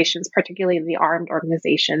organizations, particularly the armed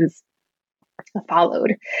organizations,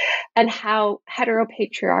 followed, and how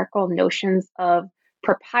heteropatriarchal notions of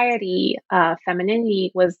propriety,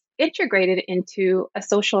 femininity was integrated into a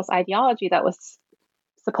socialist ideology that was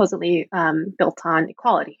supposedly built on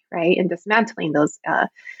equality, right, and dismantling those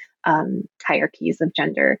hierarchies of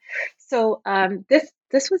gender. So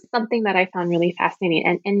this was something that I found really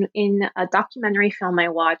fascinating. And in a documentary film I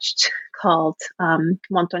watched called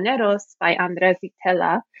Montoneros by Andrés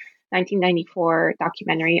Vitela, 1994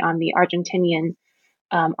 documentary on the Argentinian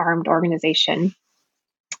armed organization,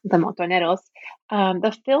 the Montoneros,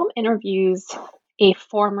 the film interviews a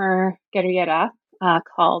former guerrillera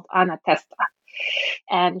called Ana Testa.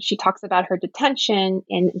 And she talks about her detention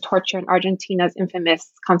and torture in Argentina's infamous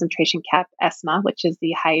concentration camp, ESMA, which is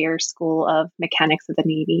the higher school of mechanics of the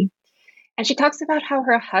Navy. And she talks about how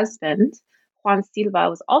her husband, Juan Silva,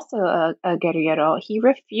 was also a guerrillero. He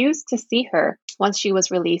refused to see her once she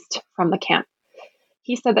was released from the camp.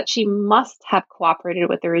 He said that she must have cooperated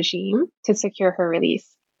with the regime to secure her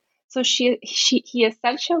release. So he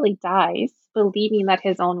essentially dies believing that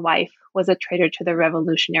his own wife was a traitor to the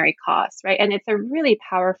revolutionary cause, right? And it's a really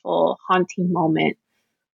powerful, haunting moment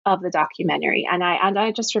of the documentary. And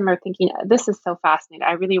I just remember thinking, this is so fascinating.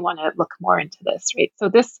 I really want to look more into this, right? So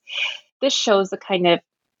this shows the kind of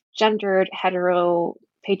gendered, hetero,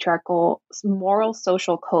 patriarchal, moral,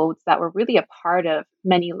 social codes that were really a part of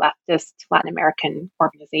many leftist Latin American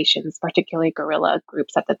organizations, particularly guerrilla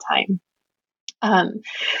groups at the time.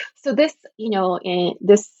 So this, in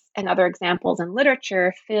this and other examples in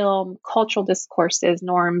literature, film, cultural discourses,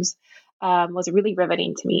 norms, was really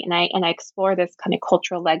riveting to me. And I explore this kind of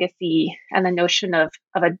cultural legacy and the notion of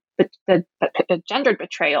a gendered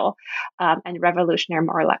betrayal and revolutionary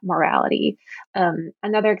morality.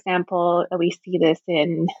 Another example that we see this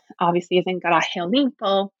in, obviously, is in Garaje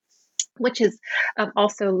Olimpo, which is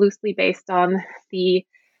also loosely based on the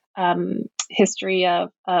history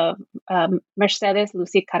of Mercedes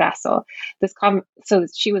Lucy Carazo. So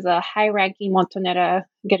she was a high-ranking Montonera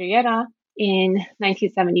guerrillera in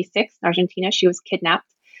 1976 in Argentina. She was kidnapped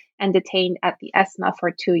and detained at the ESMA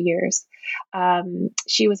for 2 years.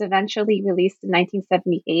 She was eventually released in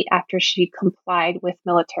 1978 after she complied with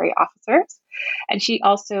military officers. And she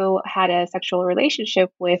also had a sexual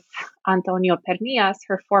relationship with Antonio Pernillas,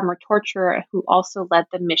 her former torturer, who also led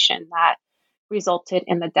the mission that resulted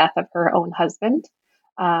in the death of her own husband,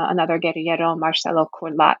 another guerrillero, Marcelo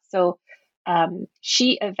Curlat. So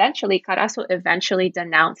Carazo eventually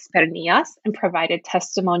denounced Pernillas and provided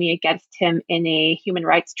testimony against him in a human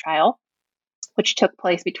rights trial, which took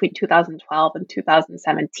place between 2012 and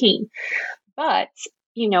 2017. But,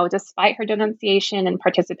 despite her denunciation and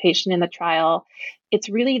participation in the trial, it's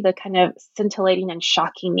really the kind of scintillating and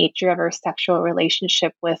shocking nature of her sexual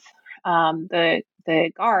relationship with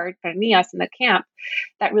the guard, Pernillas, in the camp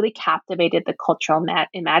that really captivated the cultural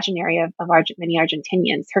imaginary of many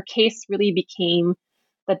Argentinians. Her case really became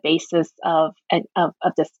the basis of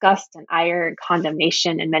disgust and ire and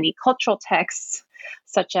condemnation in many cultural texts,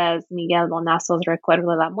 such as Miguel Bonazo's Recuerdo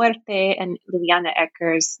de la Muerte and Liliana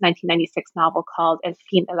Ecker's 1996 novel called El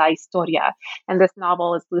Fin de la Historia. And this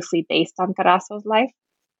novel is loosely based on Carazo's life.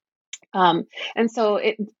 And so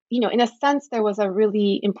it, in a sense, there was a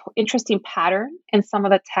really interesting pattern in some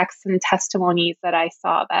of the texts and testimonies that I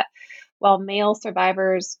saw that while male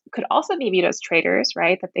survivors could also be viewed as traitors,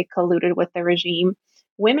 right, that they colluded with the regime,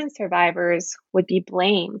 women survivors would be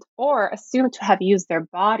blamed or assumed to have used their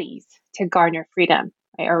bodies to garner freedom,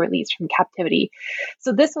 right, or release from captivity.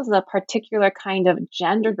 So this was a particular kind of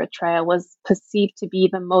gendered betrayal, was perceived to be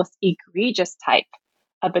the most egregious type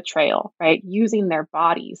of betrayal, right? Using their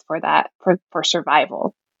bodies for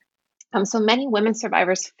survival. So many women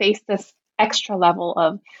survivors face this extra level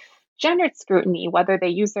of gendered scrutiny, whether they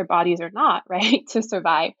use their bodies or not, right, to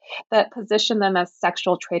survive, that position them as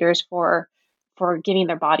sexual traitors for giving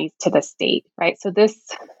their bodies to the state, right? So this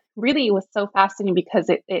really was so fascinating because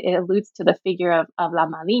it alludes to the figure of La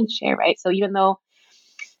Malinche, right? So even though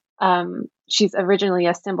she's originally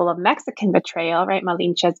a symbol of Mexican betrayal, right,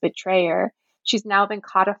 Malinche's betrayer, she's now been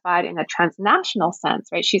codified in a transnational sense,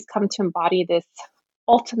 right? She's come to embody this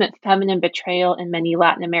ultimate feminine betrayal in many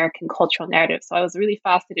Latin American cultural narratives. So I was really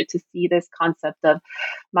fascinated to see this concept of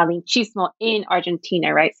malinchismo in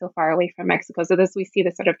Argentina, right? So far away from Mexico. So we see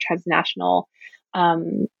this sort of transnational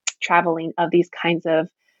traveling of these kinds of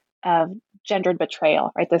gendered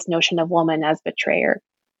betrayal, right? This notion of woman as betrayer.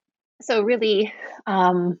 So really,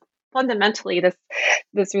 fundamentally, this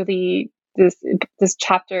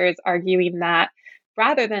chapter is arguing that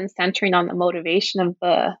rather than centering on the motivation of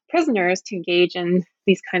the prisoners to engage in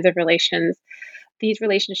these kinds of relations, these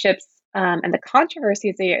relationships and the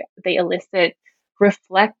controversies they elicit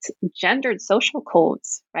reflect gendered social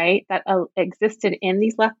codes, right, that existed in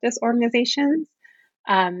these leftist organizations,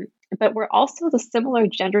 but were also the similar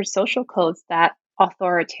gendered social codes that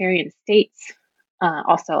authoritarian states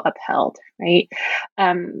also upheld, right?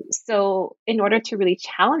 So in order to really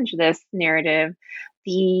challenge this narrative,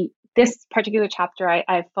 this particular chapter,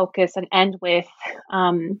 I focus and end with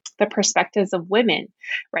the perspectives of women,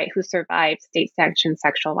 right, who survived state-sanctioned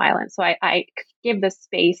sexual violence. So I give this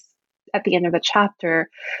space at the end of the chapter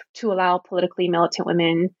to allow politically militant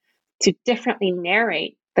women to differently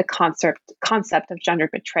narrate the concept of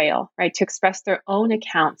gendered betrayal, right, to express their own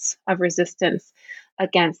accounts of resistance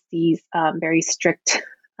against these very strict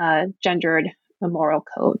gendered moral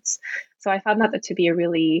codes. So I found that to be a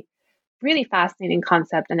really, really fascinating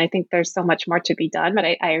concept. And I think there's so much more to be done, but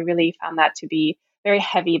I really found that to be very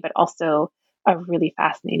heavy, but also a really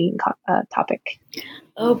fascinating topic.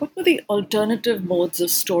 What were the alternative modes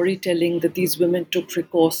of storytelling that these women took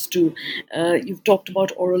recourse to? You've talked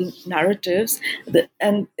about oral narratives,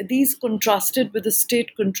 and these contrasted with the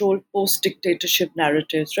state-controlled post-dictatorship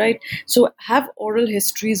narratives, right? So have oral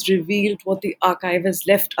histories revealed what the archive has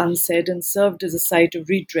left unsaid and served as a site of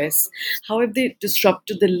redress? How have they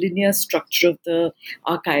disrupted the linear structure of the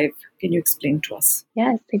archive? Can you explain to us?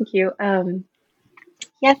 Yes, thank you.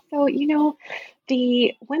 Yes, so,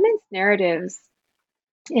 the women's narratives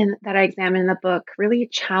that I examine in the book really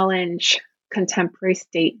challenge contemporary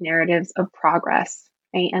state narratives of progress,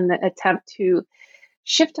 right? And the attempt to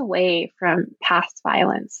shift away from past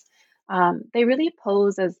violence. They really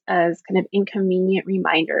pose as kind of inconvenient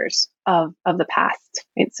reminders of the past,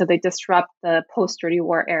 right? So they disrupt the post-Dirty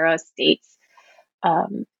War era states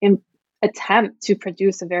in attempt to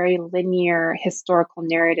produce a very linear historical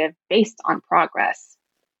narrative based on progress.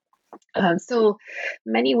 So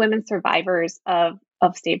many women survivors of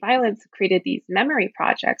state violence created these memory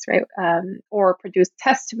projects, right? Or produced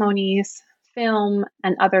testimonies, film,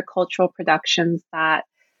 and other cultural productions that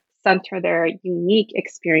center their unique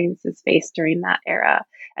experiences faced during that era.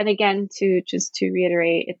 And again, to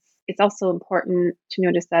reiterate, it's also important to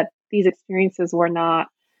notice that these experiences were not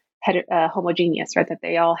homogeneous, right? That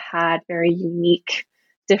they all had very unique,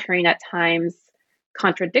 differing at times,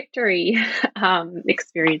 contradictory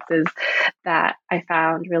experiences that I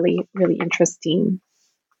found really, really interesting.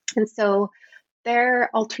 And so their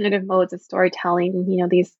alternative modes of storytelling,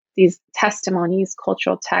 these testimonies,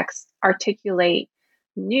 cultural texts articulate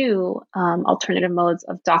new alternative modes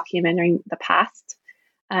of documenting the past.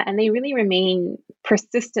 And they really remain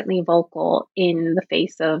persistently vocal in the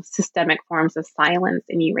face of systemic forms of silence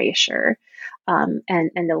and erasure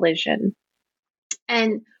and elision.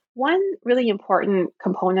 And one really important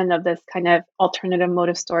component of this kind of alternative mode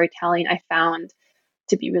of storytelling I found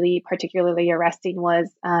to be really particularly arresting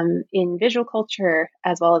was in visual culture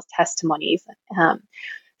as well as testimonies.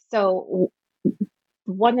 So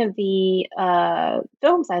one of the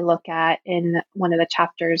films I look at in one of the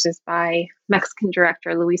chapters is by Mexican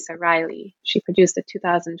director Luisa Riley. She produced a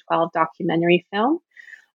 2012 documentary film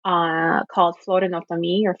called Flor en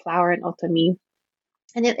Otomi, or Flower in Otomi.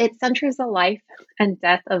 And it centers the life and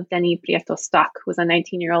death of Denny Prieto Stock, who was a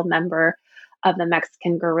 19-year-old member of the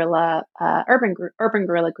Mexican guerrilla, urban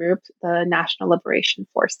guerrilla group, the National Liberation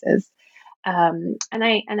Forces. And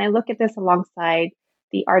I look at this alongside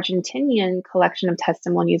the Argentinian collection of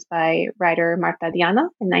testimonies by writer Marta Diana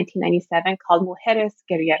in 1997 called Mujeres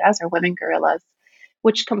Guerrilleras, or Women Guerrillas,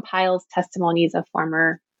 which compiles testimonies of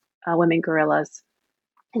former women guerrillas,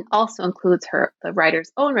 and also includes the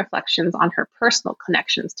writer's own reflections on her personal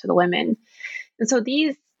connections to the women. And so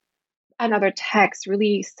these and other texts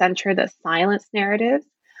really center the silence narratives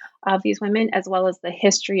of these women, as well as the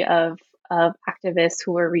history of activists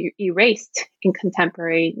who were erased in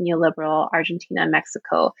contemporary neoliberal Argentina and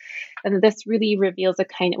Mexico. And this really reveals a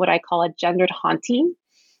kind of what I call a gendered haunting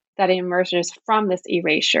that emerges from this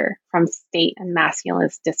erasure from state and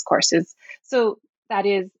masculinist discourses. So that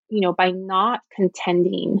is, by not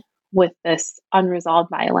contending with this unresolved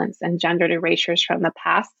violence and gendered erasures from the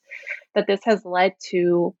past, that this has led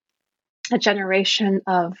to a generation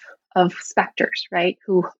of specters, right,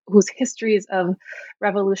 whose histories of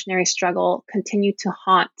revolutionary struggle continue to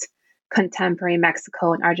haunt contemporary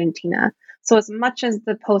Mexico and Argentina. So as much as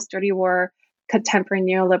the post-Dirty War contemporary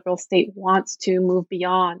neoliberal state wants to move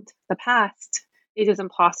beyond the past, it is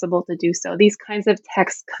impossible to do so. These kinds of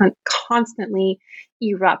texts constantly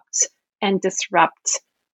erupt and disrupt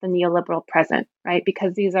the neoliberal present, right?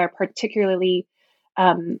 Because these are particularly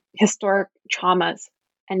historic traumas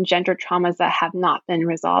and gender traumas that have not been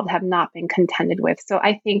resolved, have not been contended with. So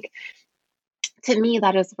I think, to me,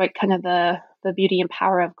 that is what kind of the beauty and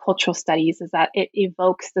power of cultural studies is, that it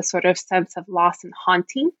evokes the sort of sense of loss and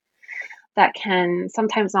haunting that can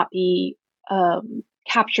sometimes not be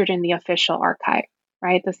captured in the official archive,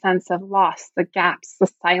 right? The sense of loss, the gaps, the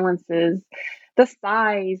silences, the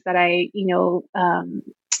sighs that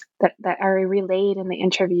that are relayed in the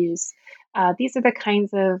interviews. These are the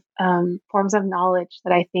kinds of forms of knowledge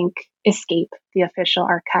that I think escape the official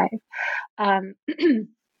archive.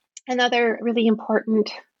 Another really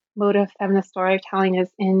important mode of feminist storytelling is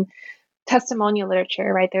in testimonial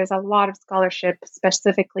literature, right? There's a lot of scholarship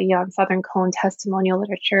specifically on Southern Cone testimonial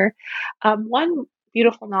literature. One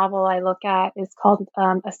beautiful novel I look at is called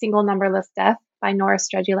A Single Numberless Death by Nora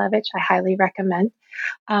Strejilevich. I highly recommend.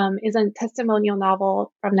 Is a testimonial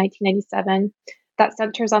novel from 1997 that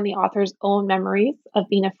centers on the author's own memories of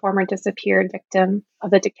being a former disappeared victim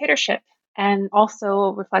of the dictatorship, and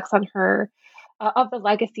also reflects on her of the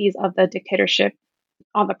legacies of the dictatorship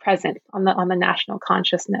on the present, on the national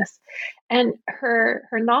consciousness. And her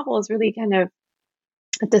novel is really kind of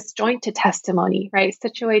a disjointed testimony, right?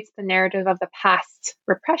 Situates the narrative of the past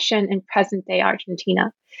repression in present day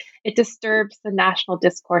Argentina. It disturbs the national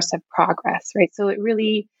discourse of progress, right? So it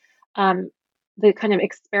really, the kind of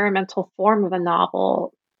experimental form of a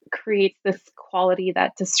novel creates this quality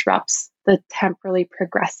that disrupts the temporally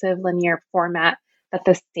progressive linear format that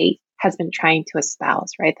the state has been trying to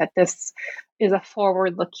espouse, right? That this is a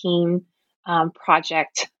forward-looking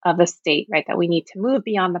project of the state, right? That we need to move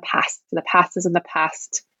beyond the past. The past is in the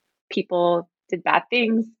past. People did bad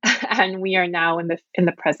things, and we are now in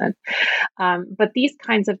the present. But these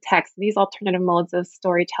kinds of texts, these alternative modes of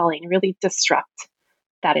storytelling, really disrupt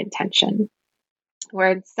that intention.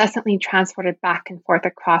 We're incessantly transported back and forth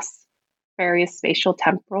across various spatial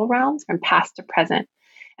temporal realms from past to present,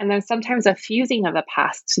 and then sometimes a fusing of the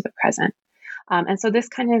past to the present. And so this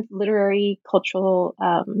kind of literary cultural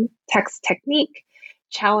text technique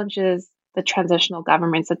challenges the transitional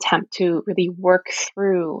government's attempt to really work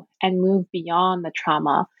through and move beyond the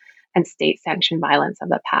trauma and state-sanctioned violence of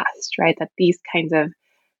the past, right? That these kinds of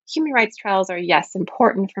human rights trials are, yes,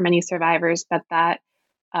 important for many survivors, but that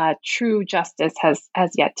true justice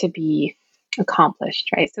has yet to be accomplished,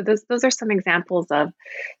 right? So those are some examples of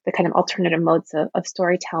the kind of alternative modes of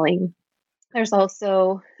storytelling. There's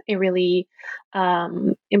also a really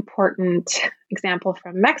important example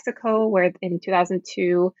from Mexico, where in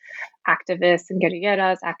 2002, activists and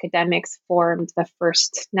guerrilleras, academics formed the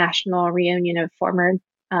first national reunion of former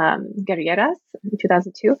guerrilleras in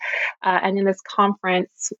 2002. And in this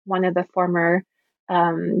conference, one of the former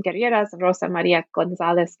guerrilleras, Rosa Maria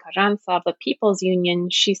Gonzalez Carranza of the People's Union,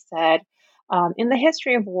 she said, in the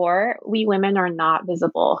history of war, we women are not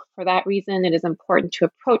visible. For that reason, it is important to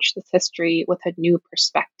approach this history with a new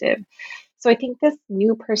perspective. So I think this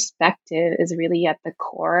new perspective is really at the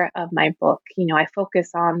core of my book. I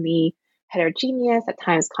focus on the heterogeneous, at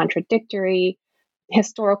times contradictory,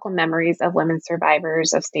 historical memories of women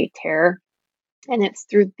survivors of state terror. And it's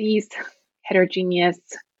through these heterogeneous,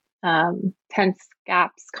 tense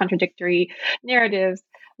gaps, contradictory narratives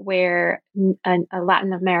where a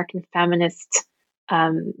Latin American feminist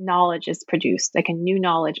knowledge is produced, like a new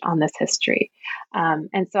knowledge on this history.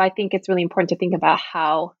 And so I think it's really important to think about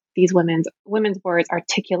how these women's words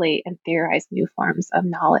articulate and theorize new forms of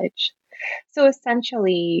knowledge. So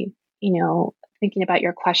essentially, thinking about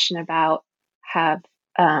your question about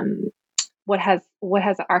what has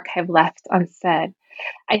the archive left unsaid,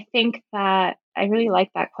 I think that I really like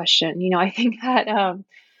that question. I think that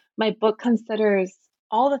my book considers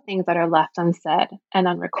all the things that are left unsaid and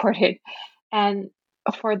unrecorded. And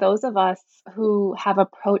for those of us who have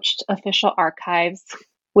approached official archives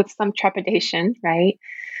with some trepidation, right?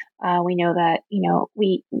 We know that,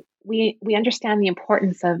 we understand the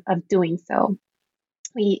importance of doing so.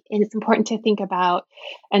 And it's important to think about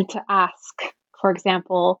and to ask, for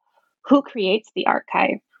example, who creates the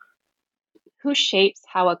archive? Who shapes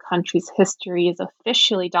how a country's history is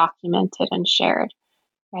officially documented and shared,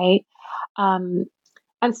 right?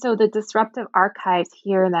 And so the disruptive archives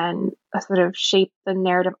here then sort of shape the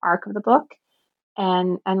narrative arc of the book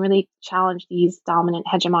and really challenge these dominant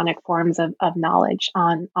hegemonic forms of knowledge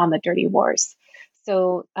on the dirty wars.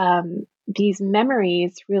 So these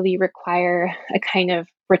memories really require a kind of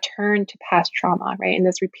return to past trauma, right? And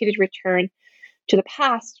this repeated return to the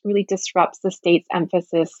past really disrupts the state's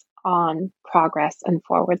emphasis on progress and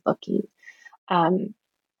forward looking.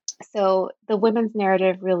 So the women's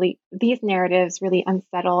narrative these narratives really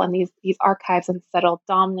unsettle, and these archives unsettle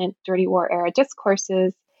dominant dirty war era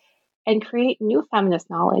discourses and create new feminist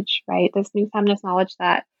knowledge, right? This new feminist knowledge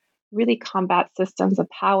that really combats systems of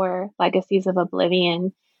power, legacies of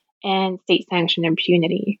oblivion, and state-sanctioned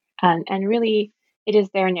impunity. And really, it is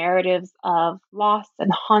their narratives of loss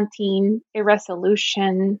and haunting,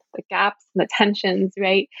 irresolution, the gaps and the tensions,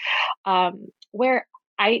 right? Where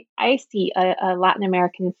I see a Latin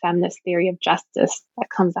American feminist theory of justice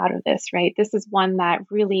that comes out of this, right? This is one that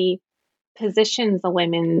really positions the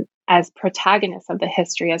women as protagonists of the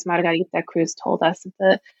history, as Margarita Cruz told us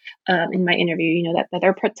in my interview, that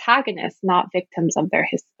they're protagonists, not victims of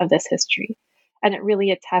this history. And it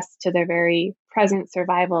really attests to their very present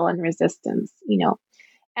survival and resistance,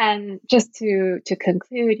 And just to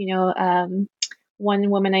conclude,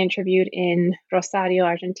 one woman I interviewed in Rosario,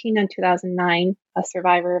 Argentina in 2009, a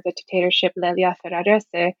survivor of the dictatorship, Lelia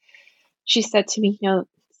Ferrarese, she said to me,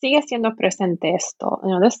 sigue siendo presente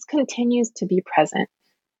esto. This continues to be present.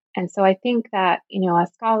 And so I think that,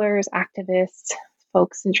 as scholars, activists,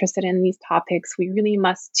 folks interested in these topics, we really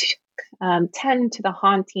must tend to the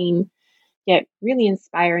haunting yet really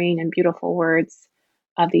inspiring and beautiful words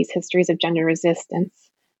of these histories of gender resistance,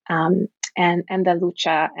 and the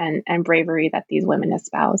lucha and bravery that these women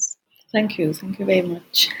espouse. Thank you. Thank you very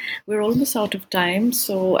much. We're almost out of time,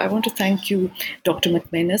 so I want to thank you, Dr.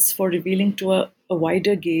 McManus, for revealing to a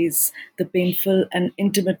wider gaze the painful and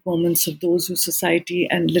intimate moments of those whose society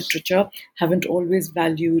and literature haven't always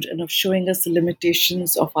valued, and of showing us the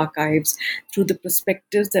limitations of archives through the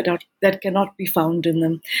perspectives that cannot be found in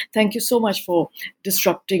them. Thank you so much for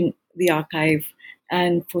disrupting the archive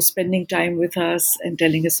and for spending time with us and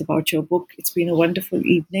telling us about your book. It's been a wonderful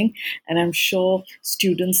evening, and I'm sure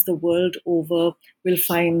students the world over will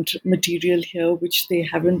find material here which they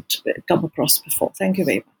haven't come across before. Thank you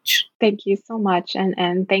very much. Thank you so much,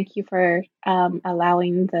 and thank you for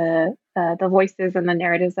allowing the voices and the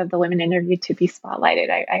narratives of the women interviewed to be spotlighted.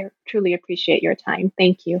 I truly appreciate your time.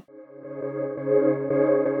 Thank you.